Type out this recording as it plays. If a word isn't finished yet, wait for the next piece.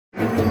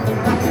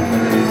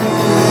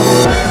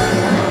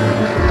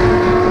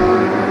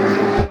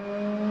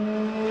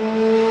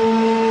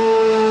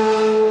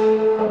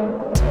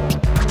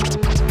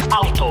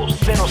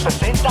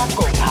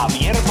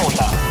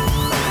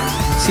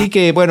Así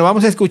que, bueno,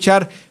 vamos a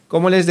escuchar,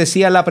 como les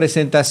decía, la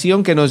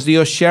presentación que nos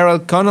dio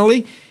Sherryl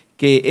Connelly,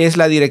 que es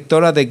la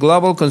directora de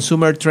Global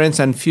Consumer Trends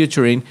and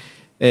Futuring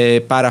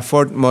para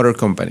Ford Motor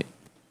Company.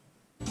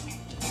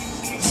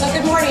 So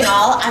good morning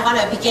all. I want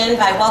to begin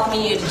by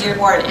welcoming you to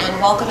Dearborn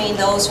and welcoming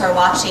those who are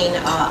watching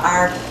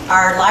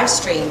our live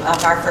stream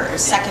of our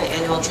second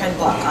annual trend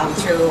book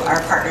through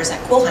our partners at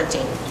Cool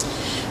Hunting.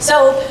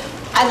 So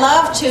I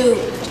love to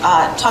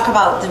talk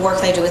about the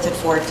work that I do within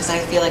Ford because I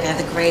feel like I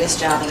have the greatest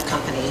job in the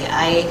company.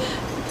 I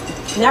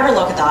never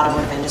look at the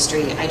automotive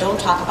industry. I don't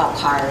talk about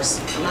cars.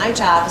 My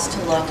job is to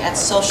look at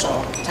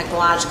social,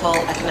 technological,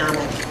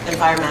 economic,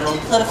 environmental,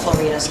 and political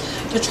arenas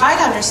to try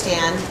to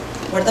understand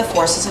what are the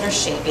forces that are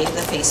shaping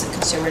the face of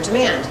consumer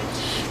demand.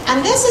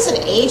 And this is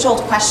an age-old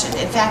question.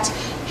 In fact,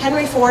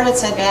 Henry Ford had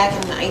said back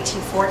in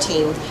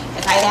 1914,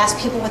 if I had asked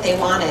people what they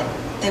wanted,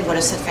 they would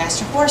have said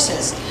faster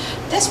horses.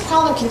 This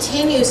problem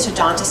continues to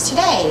daunt us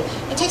today.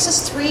 It takes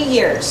us 3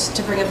 years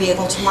to bring a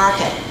vehicle to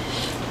market.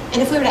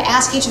 And if we were to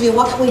ask each of you,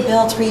 what can we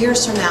build 3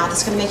 years from now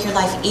that's going to make your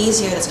life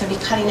easier, that's going to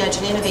be cutting edge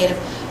and innovative,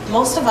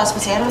 most of us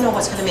would say, I don't know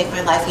what's going to make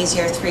my life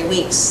easier 3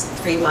 weeks,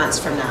 3 months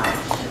from now.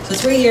 So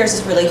 3 years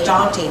is really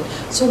daunting.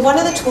 So one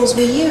of the tools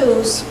we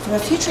use from a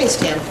futuring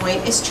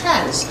standpoint is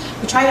trends.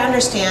 We try to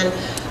understand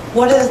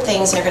what are the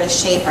things that are going to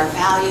shape our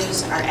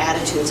values, our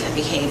attitudes, and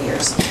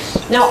behaviors.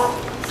 Now,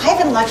 I've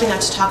been lucky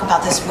enough to talk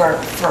about this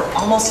work for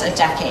almost a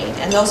decade.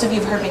 And those of you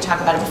who've heard me talk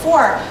about it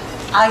before,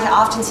 I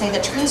often say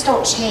that trends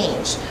don't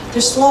change.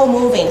 They're slow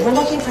moving. We're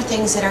looking for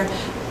things that are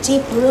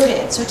deep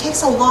rooted. So it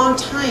takes a long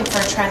time for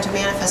a trend to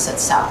manifest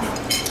itself.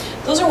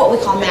 Those are what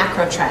we call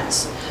macro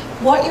trends.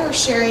 What you're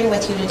sharing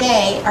with you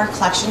today are a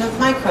collection of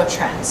micro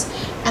trends.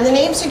 And the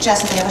name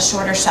suggests that they have a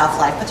shorter shelf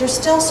life, but they're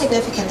still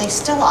significant. They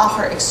still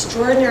offer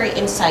extraordinary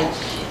insight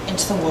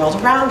into the world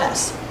around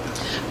us.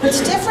 What's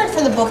different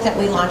from the book that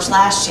we launched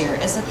last year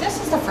is that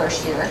this is the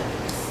first year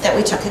that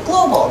we took it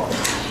global.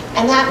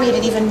 And that made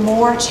it even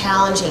more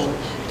challenging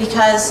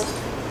because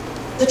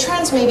the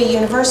trends may be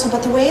universal,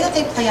 but the way that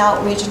they play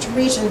out region to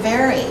region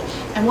vary.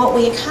 And what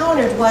we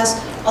encountered was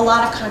a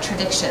lot of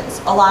contradictions,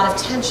 a lot of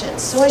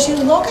tensions. So as you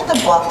look at the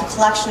book, the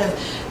collection of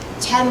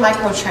 10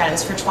 micro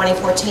trends for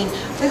 2014,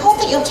 we hope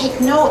that you'll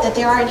take note that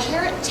there are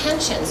inherent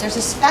tensions. There's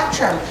a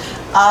spectrum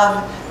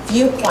of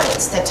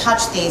viewpoints that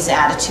touch these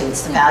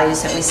attitudes, the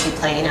values that we see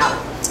playing out.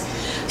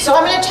 So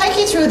I'm going to take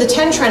you through the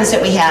 10 trends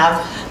that we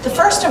have, the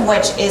first of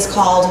which is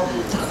called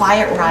the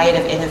quiet riot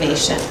of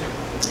innovation.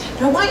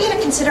 And I want you to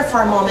consider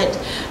for a moment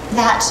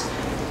that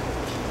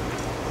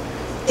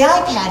the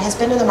iPad has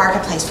been in the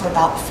marketplace for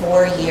about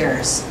 4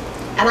 years.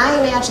 And I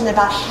imagine that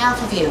about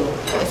half of you,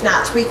 if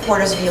not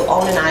 3/4 of you,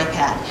 own an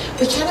iPad.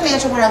 We can't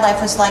imagine what our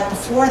life was like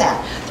before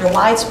that. They're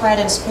widespread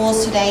in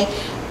schools today.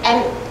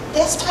 And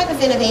this type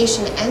of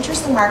innovation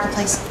enters the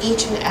marketplace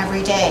each and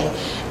every day.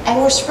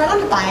 And we're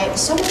surrounded by it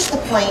so much to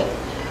the point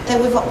that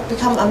we've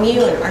become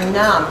immune or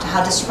numb to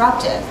how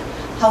disruptive,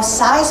 how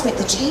seismic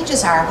the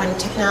changes are when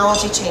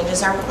technology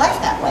changes our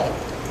life that way.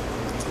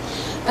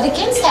 But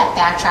against that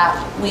backdrop,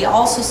 we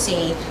also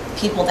see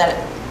people that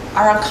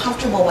are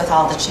uncomfortable with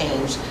all the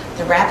change,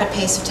 the rapid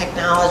pace of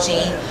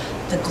technology,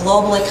 the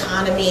global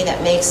economy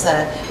that makes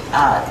the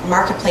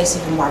marketplace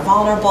even more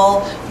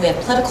vulnerable. We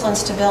have political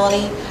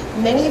instability.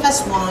 Many of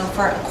us long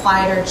for a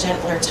quieter,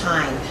 gentler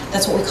time.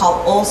 That's what we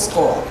call old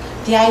school.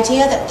 The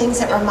idea that things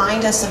that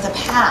remind us of the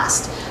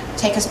past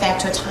take us back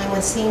to a time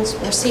when things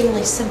were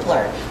seemingly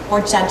simpler,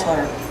 more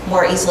gentler,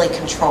 more easily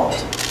controlled.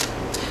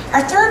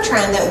 Our third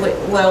trend that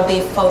we'll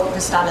be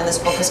focused on in this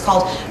book is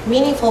called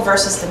meaningful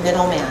versus the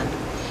middleman.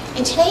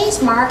 In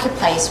today's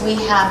marketplace, we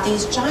have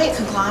these giant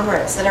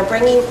conglomerates that are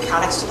bringing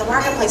products to the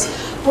marketplace,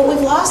 but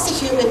we've lost the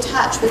human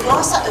touch. We've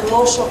lost that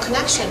emotional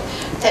connection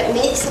that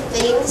makes the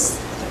things,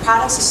 the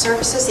products, the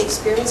services, the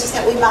experiences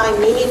that we buy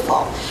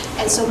meaningful.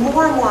 And so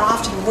more and more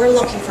often, we're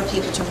looking for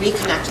people to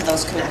reconnect to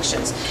those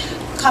connections.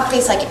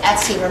 Companies like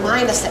Etsy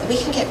remind us that we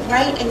can get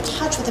right in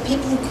touch with the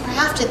people who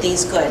crafted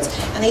these goods,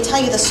 and they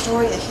tell you the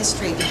story, the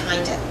history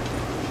behind it.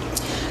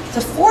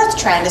 The fourth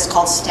trend is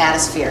called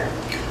statosphere.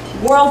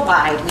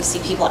 Worldwide, we see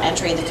people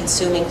entering the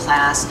consuming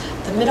class,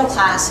 the middle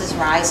class is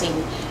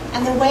rising,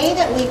 and the way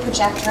that we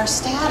project our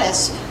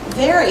status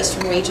varies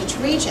from region to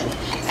region.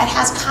 It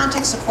has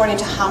context according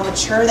to how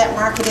mature that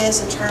market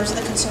is in terms of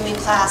the consuming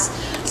class.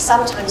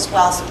 Sometimes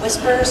wealth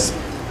whispers,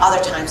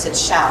 other times it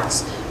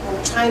shouts.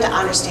 We're trying to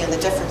understand the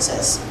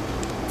differences.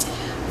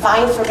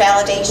 Vying for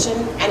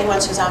validation, anyone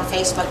who's on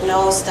Facebook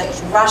knows the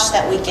rush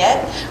that we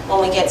get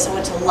when we get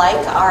someone to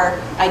like our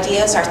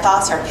ideas, our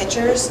thoughts, our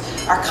pictures,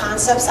 our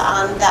concepts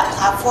on that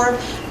platform,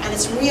 and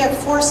it's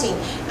reinforcing.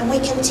 And we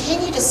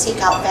continue to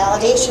seek out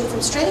validation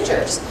from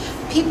strangers,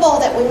 people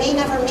that we may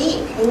never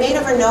meet, we may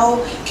never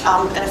know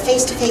in a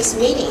face-to-face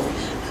meeting,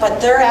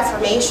 but their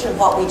affirmation of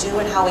what we do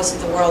and how we see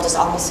the world is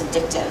almost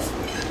addictive.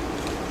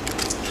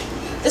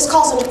 This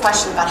calls into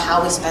question about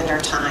how we spend our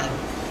time,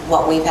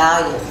 what we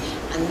value.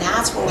 And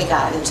that's where we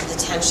got into the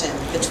tension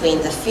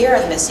between the fear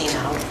of missing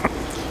out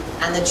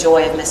and the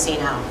joy of missing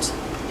out.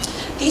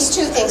 These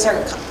two things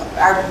are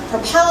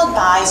propelled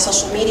by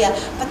social media,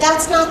 but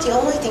that's not the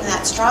only thing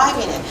that's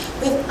driving it.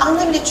 We have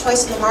unlimited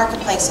choice in the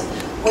marketplace of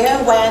where,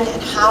 when,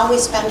 and how we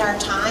spend our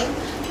time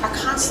are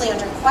constantly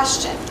under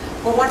question.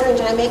 We're wondering,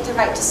 did I make the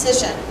right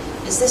decision?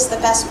 Is this the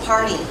best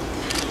party?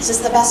 Is this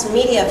the best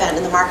media event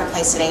in the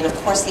marketplace today? And of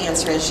course the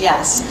answer is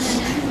yes.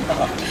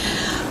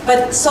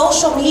 But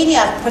social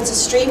media puts a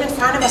stream in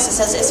front of us that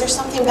says, is there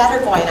something better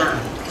going on?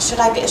 Should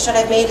I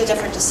have made a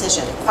different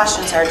decision?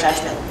 Questions our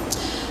judgment.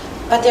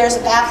 But there's a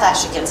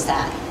backlash against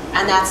that,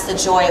 and that's the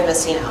joy of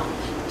missing out.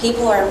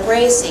 People are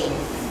embracing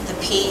the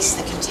peace,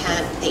 the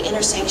content, the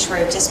inner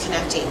sanctuary of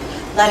disconnecting,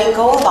 letting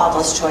go of all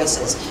those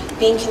choices,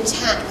 being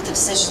content with the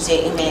decisions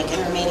that you make,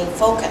 and remaining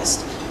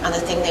focused on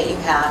the thing that you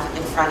have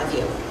in front of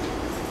you.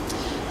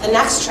 The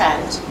next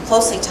trend,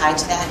 closely tied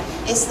to that,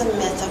 is the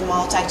myth of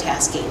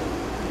multitasking.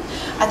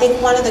 I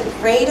think one of the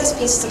greatest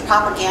pieces of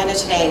propaganda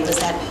today was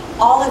that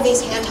all of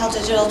these handheld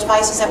digital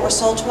devices that were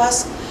sold to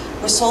us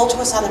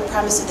on the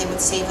premise that they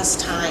would save us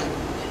time.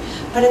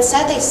 But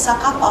instead they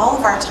suck up all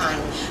of our time.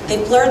 They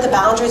blur the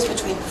boundaries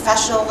between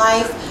professional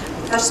life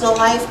and personal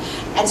life,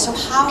 and so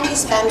how we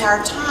spend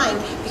our time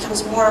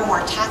becomes more and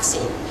more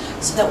taxing,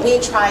 so that we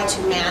try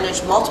to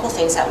manage multiple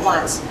things at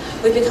once.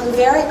 We've become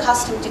very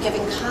accustomed to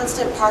giving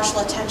constant partial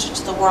attention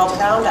to the world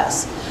around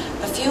us,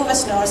 but few of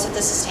us notice that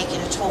this is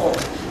taking a toll.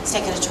 It's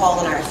taking a toll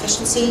on our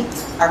efficiency,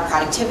 our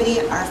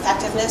productivity, our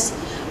effectiveness,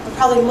 but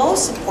probably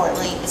most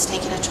importantly, it's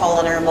taking a toll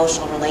on our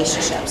emotional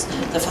relationships,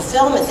 the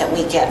fulfillment that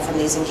we get from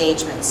these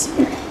engagements.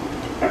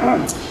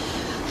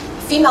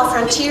 Female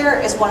frontier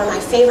is one of my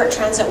favorite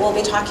trends that we'll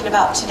be talking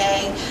about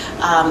today.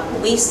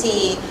 We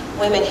see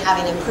women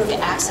having improved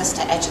access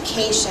to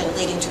education,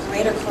 leading to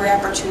greater career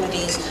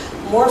opportunities,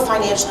 more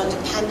financial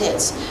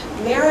independence.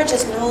 Marriage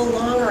is no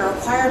longer a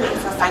requirement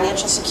for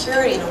financial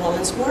security in a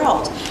woman's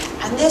world.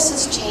 And this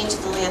has changed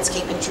the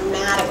landscape in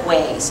dramatic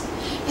ways.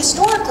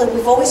 Historically,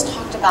 we've always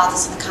talked about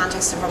this in the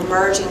context of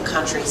emerging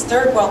countries,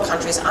 third world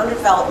countries,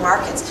 underdeveloped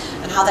markets,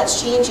 and how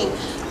that's changing.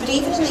 But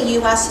even in the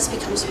US, this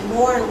becomes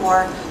more and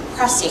more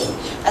pressing.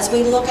 As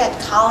we look at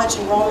college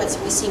enrollments,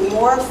 we see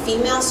more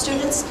female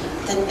students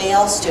than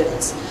male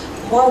students.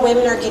 More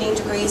women are getting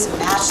degrees in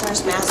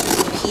bachelor's, master's,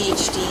 and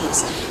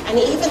PhDs. And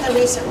even the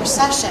recent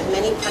recession,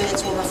 many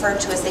pundits will refer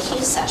to as the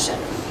he session,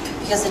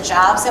 because the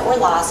jobs that were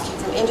lost came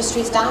from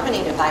industries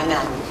dominated by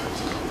men.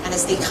 And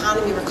as the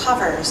economy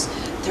recovers,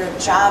 there are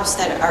jobs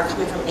that are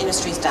coming from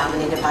industries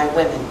dominated by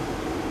women.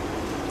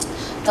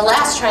 The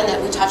last trend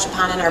that we touch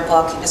upon in our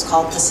book is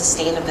called the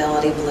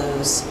sustainability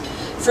blues.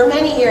 For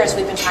many years,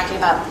 we've been talking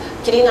about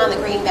getting on the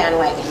green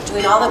bandwagon,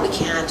 doing all that we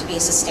can to be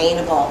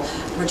sustainable,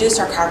 reduce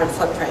our carbon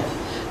footprint.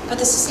 But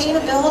the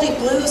sustainability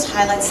blues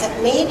highlights that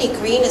maybe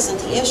green isn't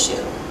the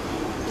issue.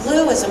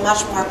 Blue is a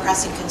much more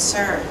pressing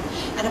concern.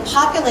 And a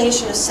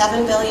population of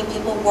 7 billion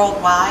people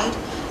worldwide,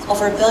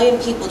 over 1 billion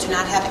people do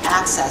not have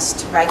access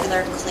to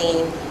regular,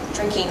 clean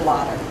drinking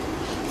water.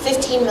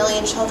 15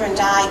 million children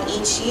die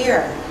each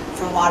year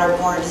from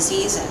waterborne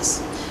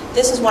diseases.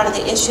 This is one of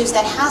the issues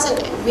that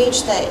hasn't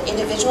reached the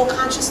individual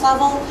conscious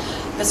level,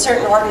 but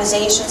certain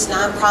organizations,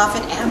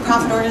 nonprofit and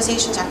profit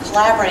organizations, are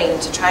collaborating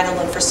to try to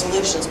look for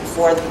solutions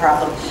before the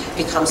problem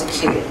becomes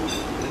acute.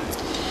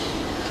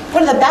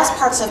 One of the best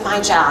parts of my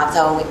job,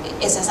 though,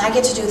 is as I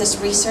get to do this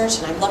research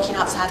and I'm looking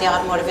outside the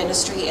automotive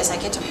industry, is I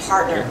get to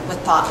partner with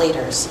thought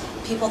leaders.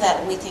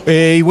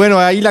 Y bueno,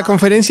 ahí la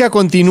conferencia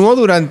continuó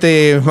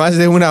durante más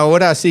de una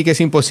hora, así que es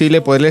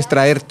imposible poderles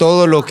traer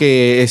todo lo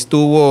que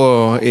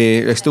estuvo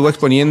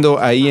exponiendo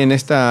ahí en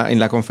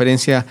la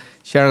conferencia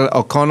Sherryl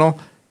Connelly,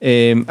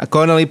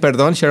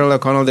 Sherryl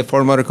Connelly de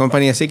Ford Motor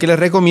Company. Así que les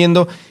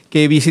recomiendo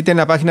que visiten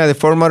la página de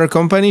Ford Motor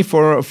Company,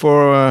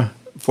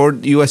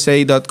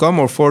 fordusa.com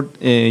o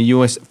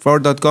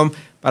ford.com,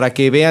 para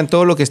que vean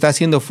todo lo que está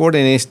haciendo Ford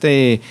en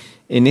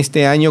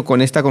este año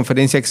con esta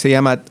conferencia que se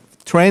llama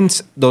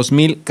Trends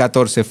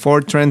 2014,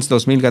 Ford Trends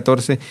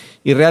 2014,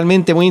 y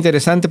realmente muy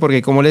interesante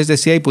porque, como les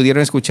decía y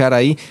pudieron escuchar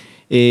ahí,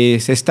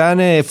 Ford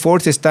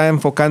se está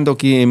enfocando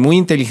aquí muy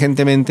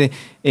inteligentemente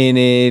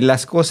en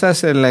las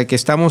cosas en las que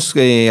estamos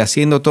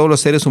haciendo todos los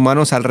seres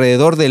humanos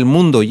alrededor del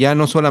mundo, ya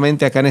no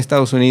solamente acá en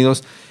Estados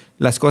Unidos,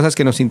 las cosas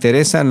que nos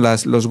interesan,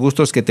 los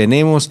gustos que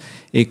tenemos,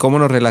 cómo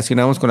nos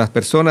relacionamos con las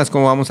personas,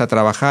 cómo vamos a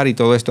trabajar y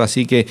todo esto.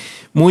 Así que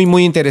muy,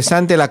 muy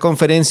interesante la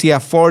conferencia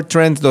Ford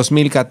Trends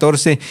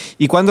 2014.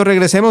 Y cuando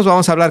regresemos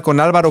vamos a hablar con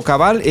Álvaro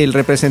Cabal, el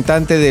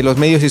representante de los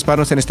medios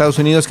hispanos en Estados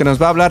Unidos, que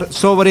nos va a hablar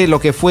sobre lo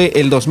que fue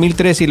el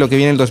 2013 y lo que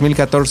viene el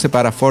 2014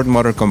 para Ford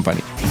Motor Company.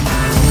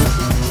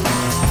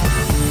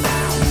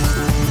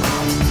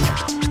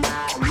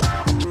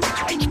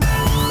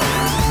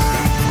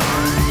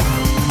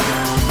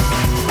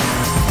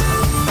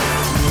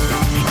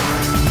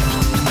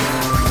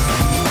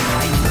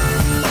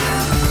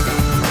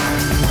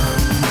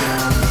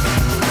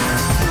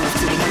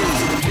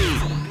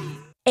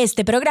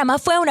 Este programa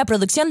fue una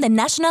producción de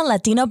National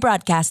Latino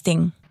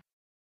Broadcasting.